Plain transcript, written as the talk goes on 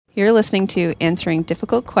You're listening to Answering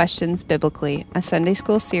Difficult Questions Biblically, a Sunday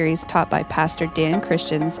school series taught by Pastor Dan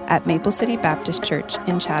Christians at Maple City Baptist Church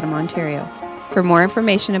in Chatham, Ontario. For more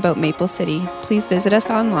information about Maple City, please visit us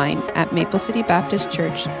online at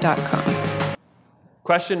maplecitybaptistchurch.com.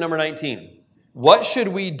 Question number 19. What should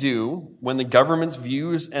we do when the government's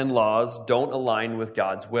views and laws don't align with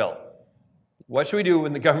God's will? What should we do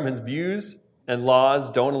when the government's views and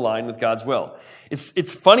laws don't align with God's will?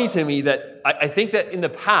 It's funny to me that I think that in the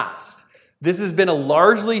past, this has been a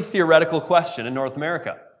largely theoretical question in North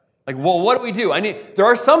America. Like, well, what do we do? There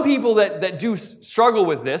are some people that do struggle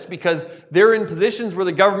with this because they're in positions where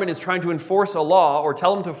the government is trying to enforce a law or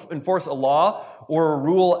tell them to enforce a law or a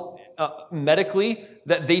rule medically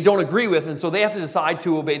that they don't agree with, and so they have to decide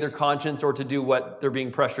to obey their conscience or to do what they're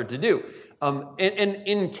being pressured to do. And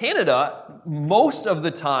in Canada, most of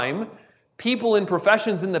the time, people in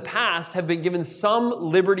professions in the past have been given some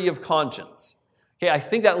liberty of conscience. Okay, I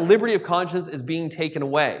think that liberty of conscience is being taken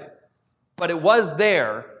away. But it was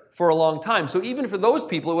there for a long time. So even for those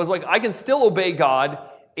people, it was like, I can still obey God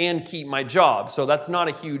and keep my job. So that's not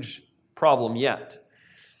a huge problem yet.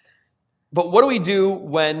 But what do we do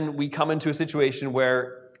when we come into a situation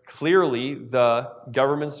where clearly the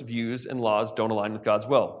government's views and laws don't align with God's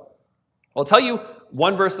will? I'll tell you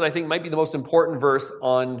one verse that I think might be the most important verse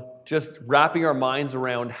on just wrapping our minds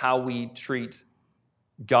around how we treat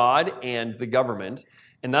God and the government.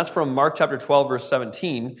 And that's from Mark chapter 12, verse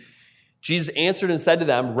 17. Jesus answered and said to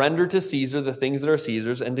them, "Render to Caesar the things that are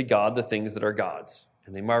Caesar's, and to God the things that are God's."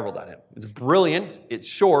 And they marveled at him. It's brilliant, it's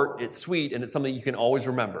short, it's sweet, and it's something you can always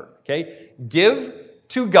remember. Okay? Give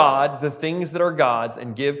to God the things that are God's,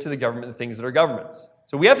 and give to the government the things that are government's.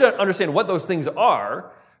 So we have to understand what those things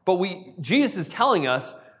are, but Jesus is telling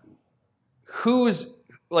us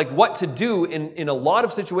what to do in a lot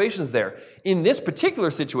of situations there. In this particular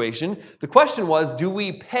situation, the question was, do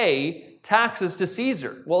we pay taxes to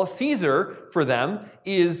Caesar? Well, Caesar, for them,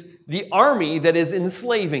 is the army that is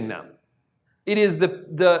enslaving them. It is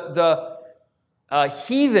the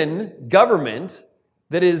heathen government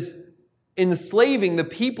that is enslaving the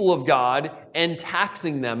people of God and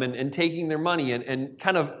taxing them and taking their money. And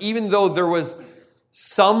kind of, even though there was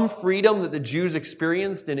some freedom that the Jews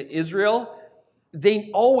experienced in Israel, they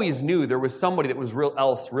always knew there was somebody that was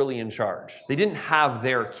really in charge. They didn't have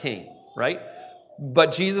their king, right?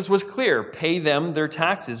 But Jesus was clear, pay them their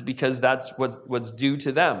taxes because that's what's due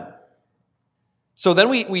to them. So then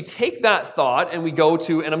we take that thought and we go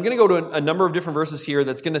to, and I'm going to go to a number of different verses here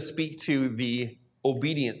that's going to speak to the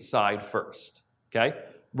obedient side first, okay?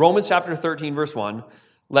 Romans chapter 13, verse 1,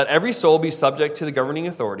 "Let every soul be subject to the governing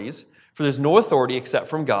authorities, for there's no authority except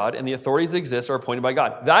from God, and the authorities that exist are appointed by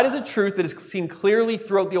God." That is a truth that is seen clearly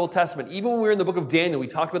throughout the Old Testament. Even when we were in the book of Daniel, we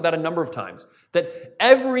talked about that a number of times. That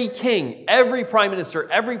every king, every prime minister,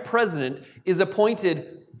 every president is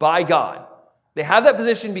appointed by God. They have that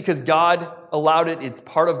position because God allowed it. It's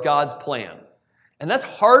part of God's plan. And that's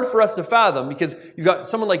hard for us to fathom because you've got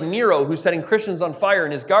someone like Nero who's setting Christians on fire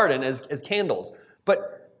in his garden as candles.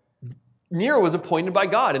 But Nero was appointed by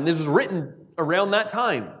God, and this was written around that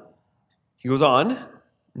time. He goes on,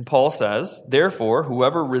 and Paul says, "Therefore,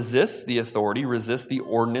 whoever resists the authority resists the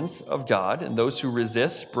ordinance of God, and those who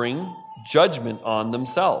resist bring judgment on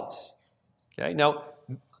themselves." Okay, now,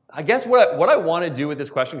 I guess what I want to do with this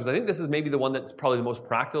question, because I think this is maybe the one that's probably the most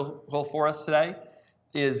practical for us today,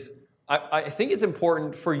 is I think it's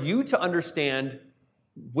important for you to understand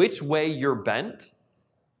which way you're bent,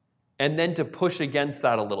 and then to push against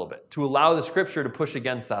that a little bit, to allow the Scripture to push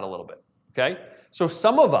against that a little bit. Okay, so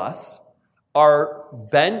some of us are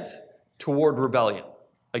bent toward rebellion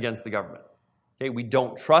against the government. Okay, we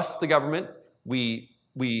don't trust the government. We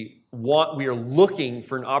are looking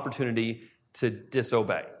for an opportunity to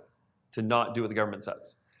disobey, to not do what the government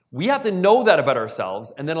says. We have to know that about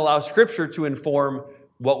ourselves and then allow Scripture to inform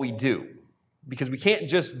what we do, because we can't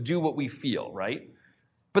just do what we feel, right?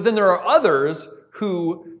 But then there are others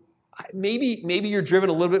who maybe you're driven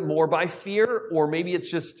a little bit more by fear, or maybe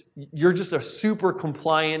it's just you're just a super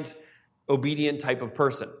compliant, obedient type of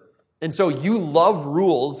person. And so you love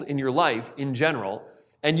rules in your life in general,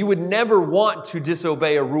 and you would never want to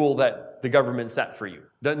disobey a rule that the government set for you,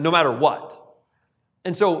 no matter what.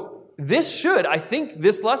 And so I think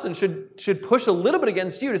this lesson should push a little bit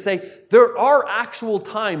against you to say there are actual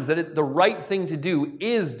times that the right thing to do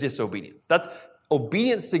is disobedience. That's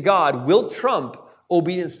obedience to God will trump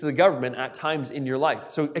obedience to the government at times in your life.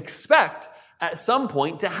 So expect at some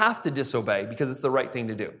point to have to disobey because it's the right thing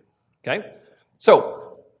to do. Okay?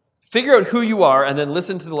 So figure out who you are and then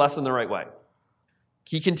listen to the lesson the right way.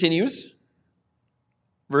 He continues,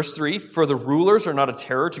 Verse 3, for the rulers are not a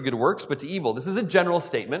terror to good works, but to evil. This is a general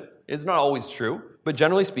statement. It's not always true, but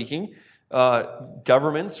generally speaking,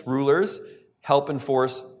 governments, rulers, help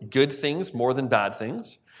enforce good things more than bad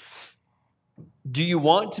things. Do you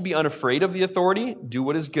want to be unafraid of the authority? Do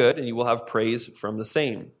what is good, and you will have praise from the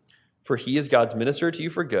same. For he is God's minister to you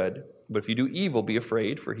for good. But if you do evil, be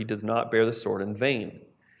afraid, for he does not bear the sword in vain.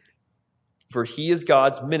 For he is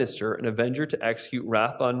God's minister, an avenger to execute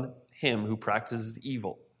wrath on him who practices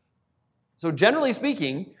evil. So generally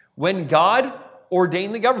speaking, when God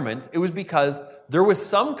ordained the government, it was because there was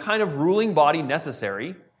some kind of ruling body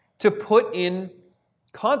necessary to put in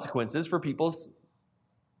consequences for people's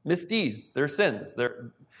misdeeds, their sins,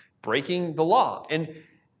 their breaking the law. And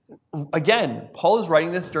again, Paul is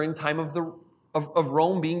writing this during the time of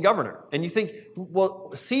Rome being governor. And you think,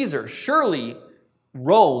 well, Caesar, surely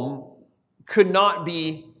Rome could not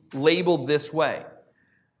be labeled this way.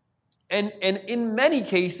 And in many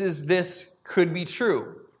cases, this could be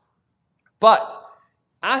true. But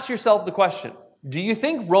ask yourself the question, do you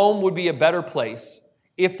think Rome would be a better place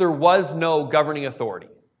if there was no governing authority?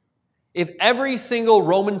 If every single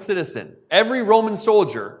Roman citizen, every Roman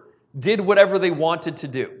soldier did whatever they wanted to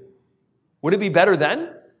do, would it be better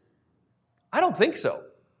then? I don't think so.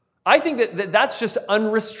 I think that's just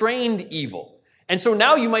unrestrained evil. And so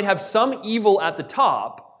now you might have some evil at the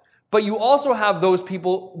top, but you also have those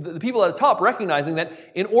people, the people at the top, recognizing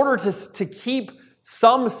that in order to keep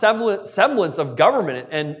some semblance of government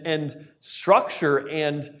and structure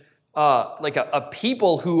and like a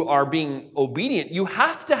people who are being obedient, you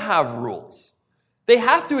have to have rules. They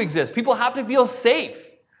have to exist. People have to feel safe.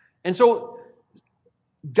 And so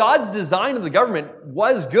God's design of the government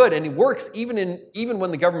was good, and it works even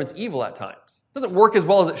when the government's evil at times. It doesn't work as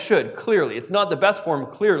well as it should, clearly. It's not the best form,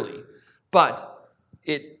 clearly. But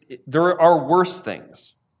there are worse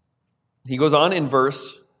things. He goes on in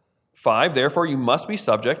verse 5, therefore you must be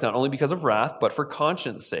subject, not only because of wrath, but for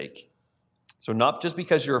conscience sake. So not just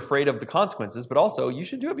because you're afraid of the consequences, but also you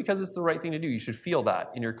should do it because it's the right thing to do. You should feel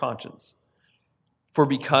that in your conscience. For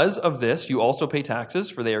because of this, you also pay taxes,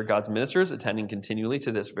 for they are God's ministers, attending continually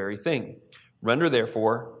to this very thing. Render,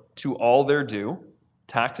 therefore, to all their due,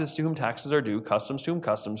 taxes to whom taxes are due, customs to whom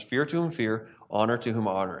customs, fear to whom fear, honor to whom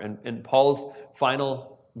honor. And Paul's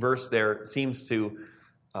final verse there seems to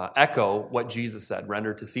echo what Jesus said.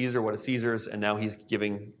 Render to Caesar what is Caesar's, and now he's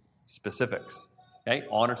giving specifics. Okay,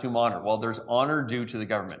 honor to whom honor. Well, there's honor due to the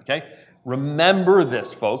government. Okay, remember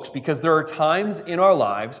this, folks, because there are times in our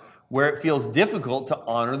lives where it feels difficult to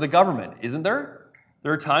honor the government, isn't there?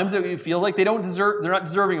 There are times that you feel like they're not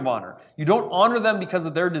deserving of honor. You don't honor them because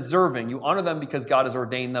they're deserving. You honor them because God has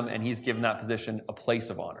ordained them and he's given that position a place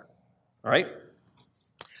of honor. All right?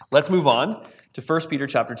 Let's move on to 1 Peter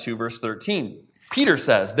chapter 2, verse 13. Peter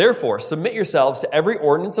says, therefore, submit yourselves to every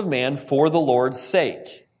ordinance of man for the Lord's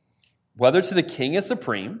sake, whether to the king as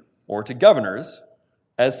supreme or to governors,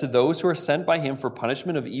 as to those who are sent by him for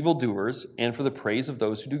punishment of evildoers and for the praise of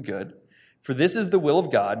those who do good. For this is the will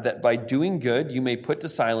of God, that by doing good you may put to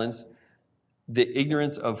silence the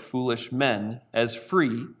ignorance of foolish men, as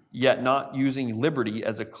free, yet not using liberty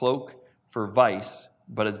as a cloak for vice,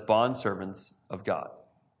 but as bondservants of God.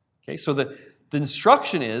 Okay, so the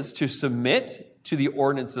instruction is to submit to the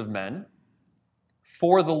ordinance of men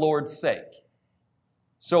for the Lord's sake.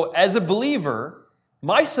 So as a believer,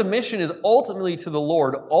 my submission is ultimately to the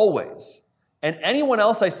Lord always. And anyone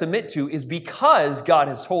else I submit to is because God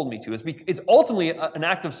has told me to. It's ultimately an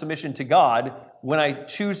act of submission to God when I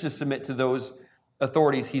choose to submit to those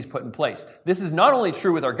authorities he's put in place. This is not only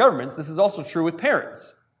true with our governments, this is also true with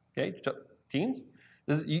parents. Okay, teens?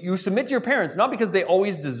 You submit to your parents not because they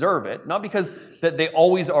always deserve it, not because that they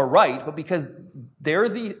always are right, but because they're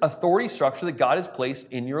the authority structure that God has placed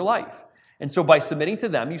in your life. And so by submitting to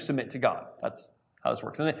them, you submit to God. That's how this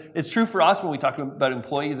works. And it's true for us when we talk about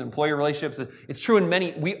employees and employer relationships. It's true in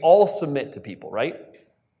many, we all submit to people, right?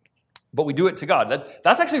 But we do it to God.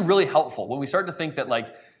 That's actually really helpful when we start to think that,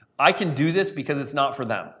 like, I can do this because it's not for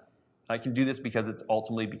them. I can do this because it's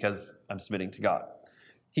ultimately because I'm submitting to God.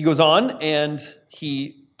 He goes on and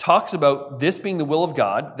he talks about this being the will of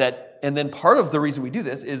God, and then part of the reason we do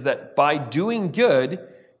this is that by doing good,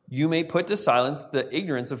 you may put to silence the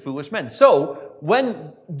ignorance of foolish men. So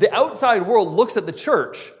when the outside world looks at the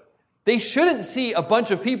church, they shouldn't see a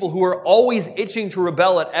bunch of people who are always itching to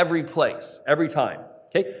rebel at every place, every time.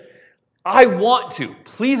 Okay? I want to.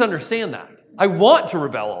 Please understand that. I want to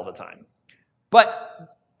rebel all the time.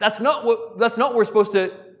 But that's not what we're supposed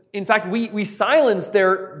to. In fact, we silence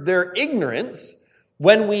their ignorance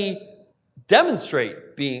when we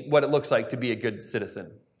demonstrate being what it looks like to be a good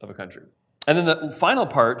citizen of a country. And then the final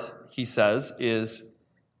part, he says, is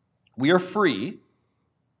We are free.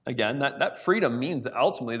 Again, that freedom means that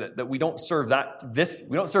ultimately that we don't serve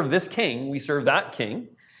this king, we serve that king.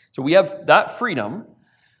 So we have that freedom,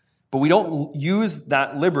 but we don't use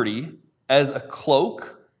that liberty as a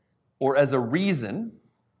cloak or as a reason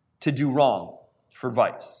to do wrong, for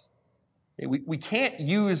vice. We can't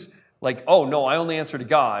use like, oh no, I only answer to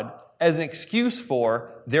God as an excuse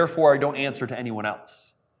for, therefore I don't answer to anyone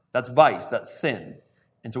else. That's vice, that's sin.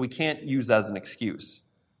 And so we can't use that as an excuse.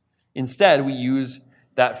 Instead, we use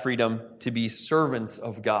that freedom to be servants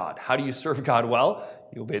of God. How do you serve God well?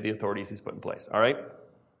 You obey the authorities he's put in place. All right?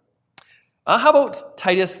 How about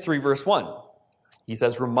Titus 3 verse 1? He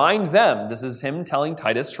says, remind them, this is him telling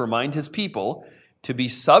Titus to remind his people to be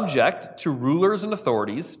subject to rulers and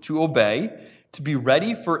authorities, to obey, to be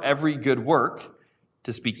ready for every good work,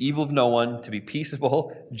 to speak evil of no one, to be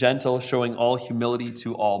peaceable, gentle, showing all humility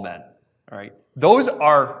to all men. All right? Those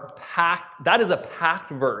are packed, that is a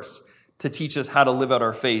packed verse to teach us how to live out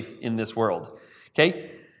our faith in this world.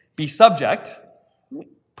 Okay? Be subject,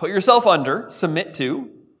 put yourself under, submit to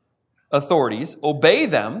authorities, obey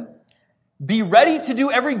them, be ready to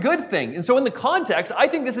do every good thing. And so in the context, I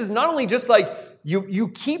think this is not only just like you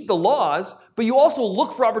keep the laws, but you also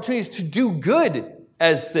look for opportunities to do good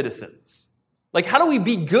as citizens. Like, how do we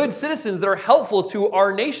be good citizens that are helpful to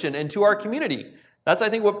our nation and to our community? That's, I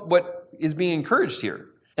think, what is being encouraged here.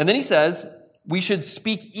 And then he says, we should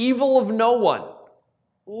speak evil of no one.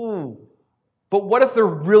 Ooh. But what if they're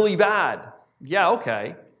really bad? Yeah,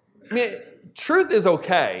 okay. I mean, truth is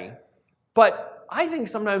okay, but I think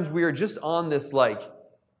sometimes we are just on this, like,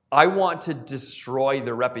 I want to destroy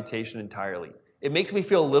their reputation entirely. It makes me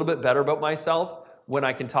feel a little bit better about myself when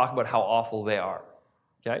I can talk about how awful they are.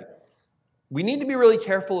 Okay? We need to be really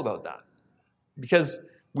careful about that. Because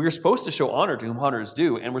we're supposed to show honor to whom honor is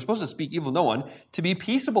due, and we're supposed to speak evil of no one, to be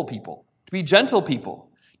peaceable people, to be gentle people,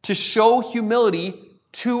 to show humility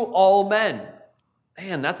to all men.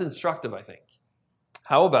 Man, that's instructive, I think.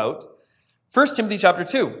 How about 1 Timothy chapter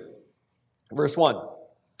 2, verse 1?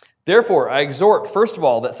 Therefore, I exhort, first of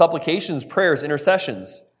all, that supplications, prayers,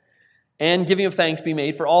 intercessions, and giving of thanks be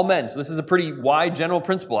made for all men. So this is a pretty wide general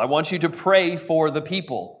principle. I want you to pray for the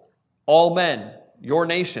people, all men, your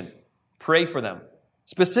nation. Pray for them.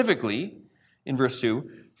 Specifically, in verse 2,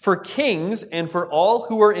 for kings and for all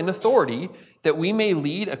who are in authority, that we may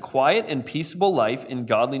lead a quiet and peaceable life in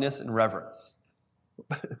godliness and reverence.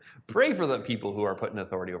 Pray for the people who are put in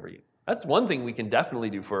authority over you. That's one thing we can definitely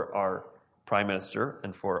do for our prime minister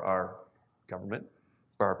and for our government,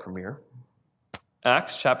 for our premier.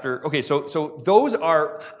 Acts chapter, okay, so those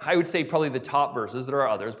are, I would say, probably the top verses. There are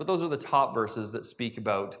others, but those are the top verses that speak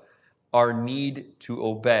about our need to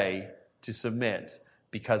obey, to submit,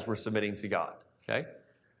 because we're submitting to God, okay?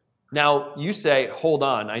 Now, you say, hold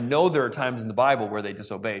on, I know there are times in the Bible where they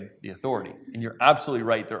disobeyed the authority, and you're absolutely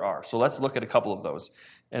right, there are. So let's look at a couple of those.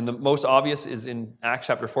 And the most obvious is in Acts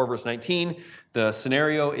chapter 4, verse 19. The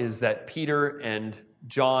scenario is that Peter and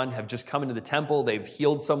John have just come into the temple. They've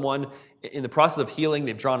healed someone. In the process of healing,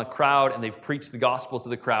 they've drawn a crowd and they've preached the gospel to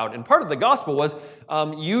the crowd. And part of the gospel was,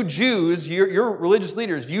 you Jews, your religious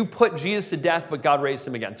leaders, you put Jesus to death, but God raised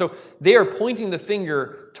him again. So they are pointing the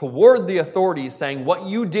finger toward the authorities, saying what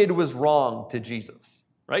you did was wrong to Jesus,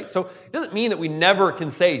 right? So it doesn't mean that we never can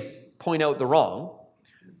point out the wrong.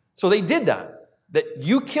 So they did that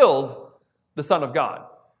you killed the Son of God.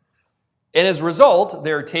 And as a result,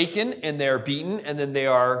 they're taken and they're beaten, and then they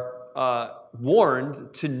are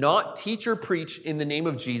warned to not teach or preach in the name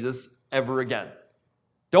of Jesus ever again.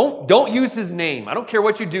 Don't use his name. I don't care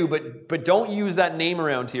what you do, but don't use that name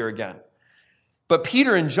around here again. But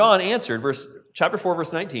Peter and John answered, chapter 4,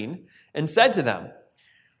 verse 19, and said to them,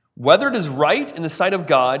 whether it is right in the sight of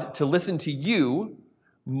God to listen to you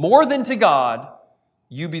more than to God,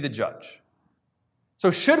 you be the judge. So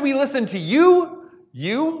should we listen to you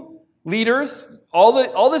leaders, all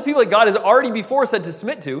those people that God has already before said to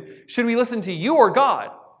submit to, should we listen to you or God?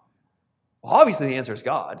 Well, obviously the answer is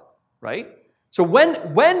God, right? So when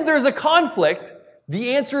there's a conflict,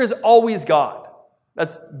 the answer is always God.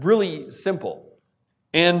 That's really simple.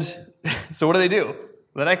 And so what do?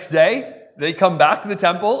 The next day, they come back to the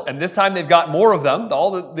temple, and this time they've got more of them.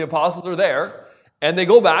 All the apostles are there, and they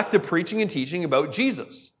go back to preaching and teaching about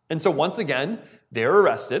Jesus. And so once again, they're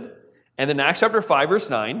arrested. And then Acts chapter 5, verse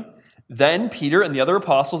 9, then Peter and the other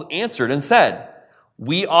apostles answered and said,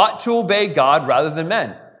 we ought to obey God rather than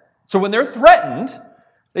men. So when they're threatened,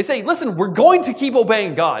 they say, listen, we're going to keep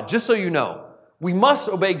obeying God, just so you know. We must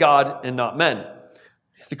obey God and not men.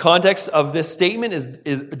 The context of this statement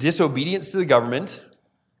is disobedience to the government.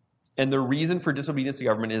 And the reason for disobedience to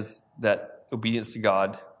government is that obedience to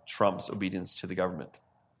God trumps obedience to the government.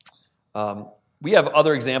 We have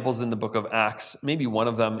other examples in the book of Acts. Maybe one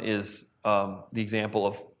of them is the example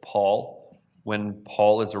of Paul, when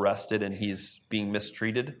Paul is arrested and he's being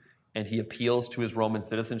mistreated, and he appeals to his Roman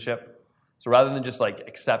citizenship. So rather than just like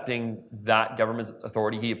accepting that government's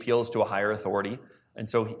authority, he appeals to a higher authority. And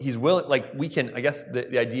so he's willing, like we can, I guess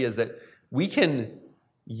the idea is that we can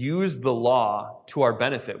use the law to our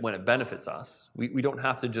benefit when it benefits us. We don't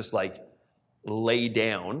have to just like lay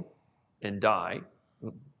down and die.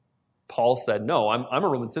 Paul said, no, I'm a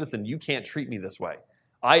Roman citizen. You can't treat me this way.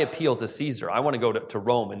 I appeal to Caesar. I want to go to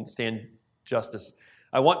Rome and stand justice.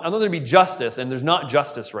 I'm there to be justice, and there's not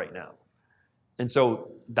justice right now. And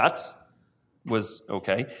so was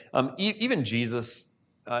okay. Even Jesus,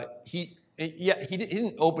 he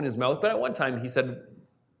didn't open his mouth, but at one time he said,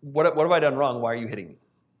 what have I done wrong? Why are you hitting me?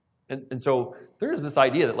 And so there is this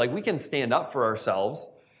idea that like we can stand up for ourselves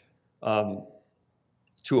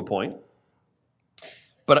to a point.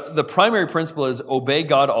 But the primary principle is obey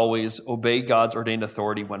God always, obey God's ordained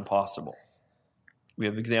authority when possible. We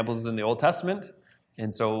have examples in the Old Testament.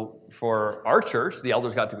 And so for our church, the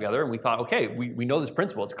elders got together and we thought, okay, we know this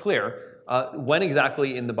principle. It's clear. When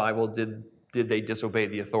exactly in the Bible did they disobey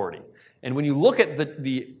the authority? And when you look at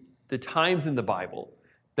the times in the Bible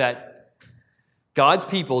that God's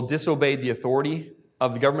people disobeyed the authority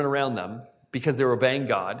of the government around them because they were obeying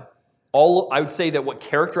God, I would say that what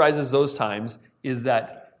characterizes those times is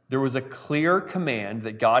that there was a clear command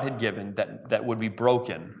that God had given that would be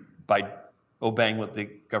broken by obeying what the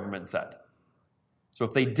government said. So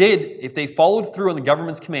if they followed through on the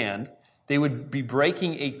government's command, they would be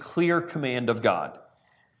breaking a clear command of God.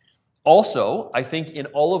 Also, I think in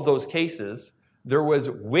all of those cases, there was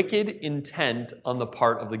wicked intent on the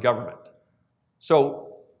part of the government.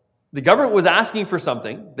 So the government was asking for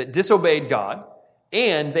something that disobeyed God,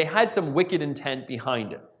 and they had some wicked intent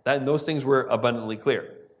behind it. And those things were abundantly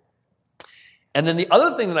clear. And then the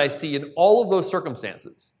other thing that I see in all of those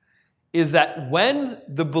circumstances is that when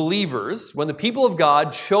the people of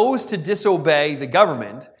God chose to disobey the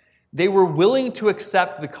government, they were willing to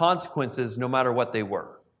accept the consequences no matter what they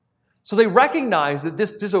were. So they recognized that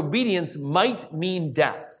this disobedience might mean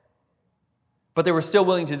death, but they were still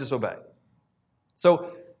willing to disobey.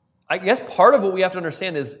 So I guess part of what we have to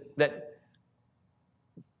understand is that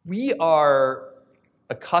we are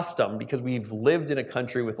accustomed, because we've lived in a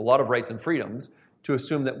country with a lot of rights and freedoms, to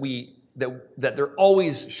assume that that there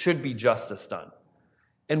always should be justice done.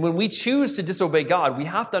 And when we choose to disobey God, we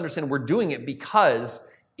have to understand we're doing it because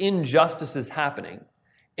injustice is happening.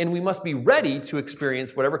 And we must be ready to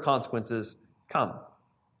experience whatever consequences come.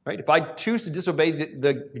 Right? If I choose to disobey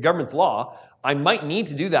the government's law, I might need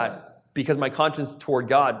to do that because my conscience toward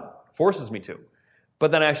God forces me to.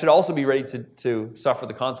 But then I should also be ready to suffer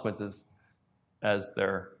the consequences as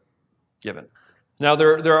they're given. Now,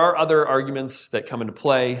 there are other arguments that come into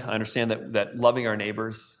play. I understand that loving our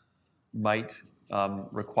neighbors might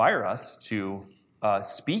require us to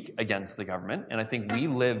speak against the government, and I think we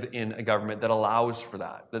live in a government that allows for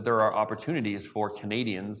that there are opportunities for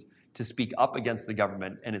Canadians to speak up against the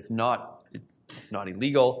government, and it's not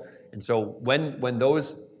illegal. And so when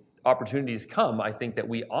those opportunities come, I think that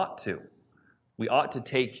we ought to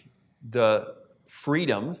take the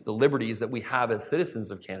freedoms, the liberties that we have as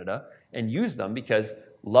citizens of Canada and use them, because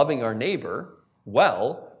loving our neighbor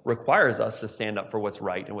well requires us to stand up for what's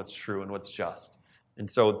right and what's true and what's just.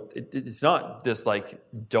 And so it's not just like,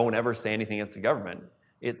 don't ever say anything against the government.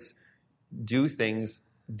 It's do things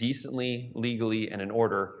decently, legally, and in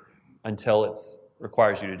order until it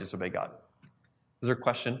requires you to disobey God. Is there a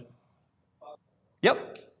question?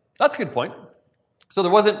 Yep, that's a good point. So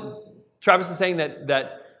Travis is saying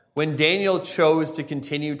that when Daniel chose to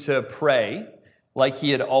continue to pray like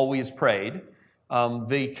he had always prayed,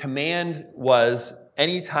 the command was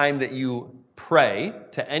anytime that you pray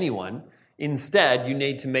to anyone, instead you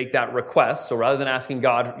need to make that request. So rather than asking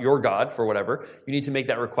God, your God, for whatever, you need to make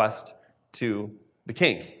that request to the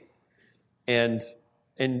king. And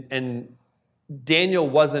Daniel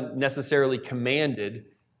wasn't necessarily commanded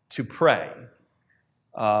to pray.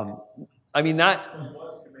 That... He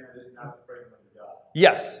was commanded not to pray to God.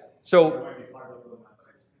 Yes.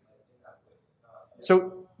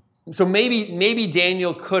 So maybe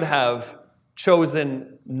Daniel could have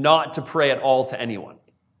chosen not to pray at all to anyone.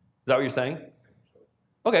 Is that what you're saying?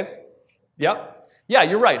 Okay. Yeah. Yeah,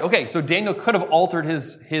 you're right. Okay, so Daniel could have altered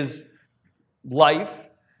his life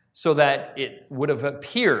so that it would have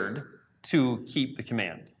appeared to keep the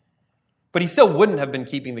command. But he still wouldn't have been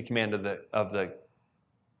keeping the command of the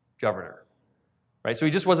governor. Right? So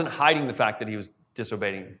he just wasn't hiding the fact that he was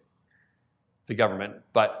disobeying the government.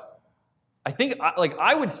 But I think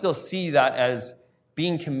I would still see that as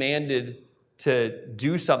being commanded to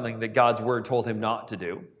do something that God's word told him not to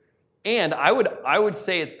do. And I would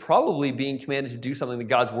say it's probably being commanded to do something that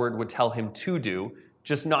God's word would tell him to do,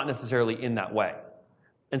 just not necessarily in that way.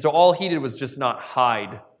 And so all he did was just not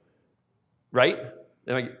hide, right?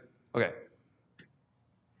 Okay.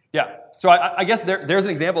 Yeah. So I guess there's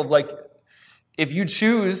an example of, like, if you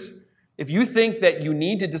think that you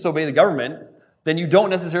need to disobey the government, then you don't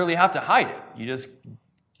necessarily have to hide it. You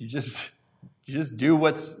just do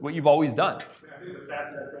what you've always done. I think the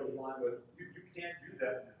fact that goes along with you can't do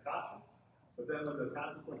that in your conscience, but then when the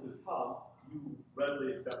consequences come, you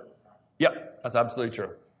readily accept those consequences. Yep, that's absolutely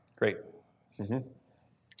true. Great. Mm-hmm.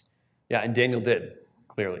 Yeah, and Daniel did,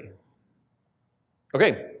 clearly.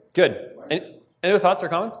 Okay, good. Any other thoughts or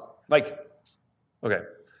comments? Mike? Okay.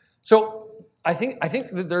 So I think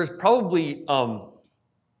that there's probably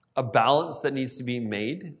a balance that needs to be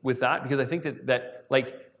made with that, because I think that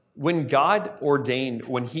like when God ordained,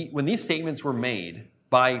 when these statements were made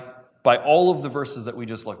by all of the verses that we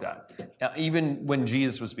just looked at, even when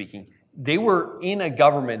Jesus was speaking, they were in a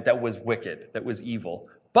government that was wicked, that was evil,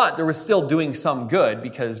 but there was still doing some good,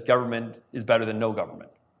 because government is better than no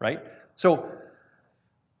government, right? So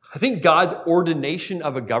I think God's ordination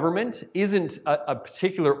of a government isn't a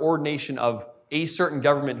particular ordination of a certain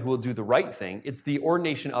government who will do the right thing. It's the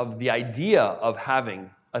ordination of the idea of having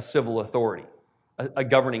a civil authority, a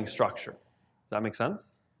governing structure. Does that make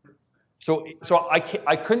sense? So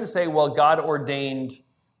I couldn't say, well, God ordained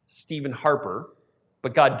Stephen Harper,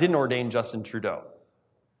 but God didn't ordain Justin Trudeau.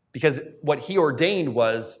 Because what he ordained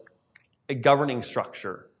was a governing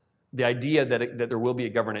structure, the idea that there will be a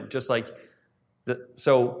government, just like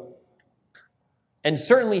and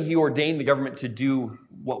certainly he ordained the government to do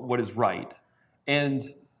what is right. And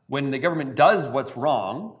when the government does what's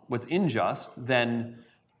wrong, what's unjust, then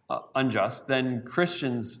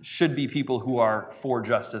Christians should be people who are for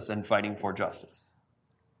justice and fighting for justice.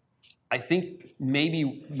 I think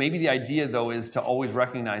maybe the idea, though, is to always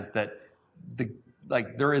recognize that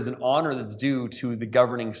there is an honor that's due to the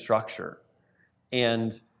governing structure.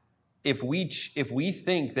 And if we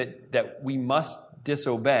think that we must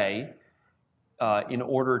disobey in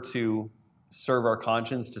order to serve our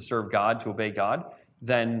conscience, to serve God, to obey God,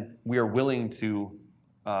 then we are willing to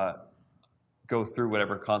go through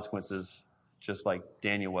whatever consequences, just like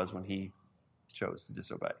Daniel was when he chose to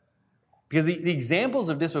disobey. Because the examples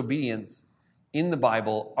of disobedience in the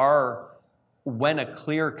Bible are when a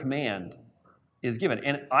clear command is given.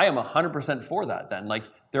 And I am 100% for that then. Like,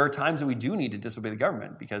 there are times that we do need to disobey the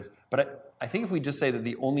government, but I think if we just say that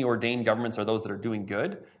the only ordained governments are those that are doing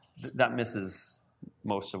good, that misses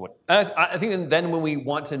most of what. And I think then when we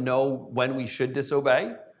want to know when we should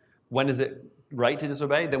disobey, when is it right to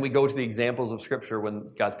disobey, then we go to the examples of Scripture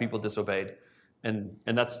when God's people disobeyed. And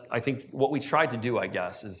that's, I think, what we tried to do, I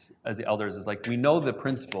guess, is, as the elders, is like, we know the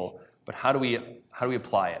principle, but how do we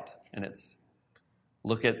apply it? And it's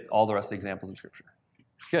look at all the rest of the examples in Scripture.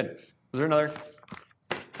 Good. Was there another?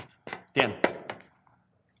 Dan.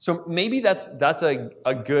 So maybe that's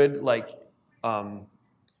a good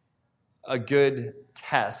a good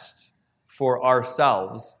test for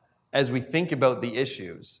ourselves as we think about the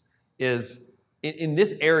issues. Is in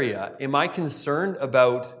this area, am I concerned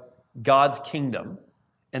about God's kingdom,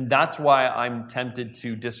 and that's why I'm tempted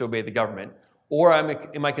to disobey the government? Or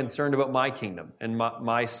am I concerned about my kingdom and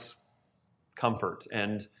my comfort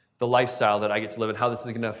and the lifestyle that I get to live and how this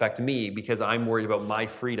is going to affect me because I'm worried about my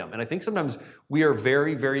freedom? And I think sometimes we are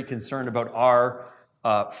very, very concerned about our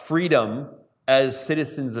freedom as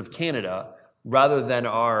citizens of Canada rather than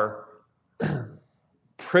our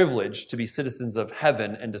privilege to be citizens of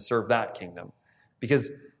heaven and to serve that kingdom.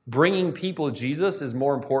 Because bringing people Jesus is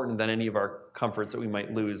more important than any of our comforts that we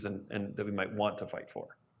might lose and that we might want to fight for.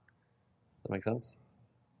 Does that make sense?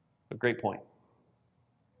 A great point.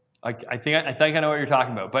 I think I know what you're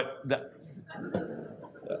talking about, but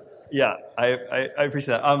yeah, I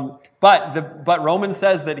appreciate that. But Romans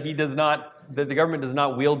says that that the government does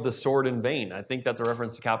not wield the sword in vain. I think that's a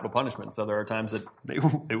reference to capital punishment. So there are times that they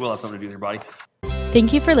will have something to do with your body.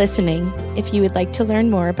 Thank you for listening. If you would like to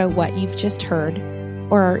learn more about what you've just heard,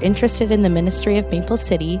 or are interested in the ministry of Maple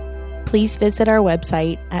City, please visit our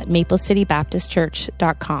website at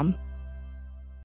maplecitybaptistchurch.com.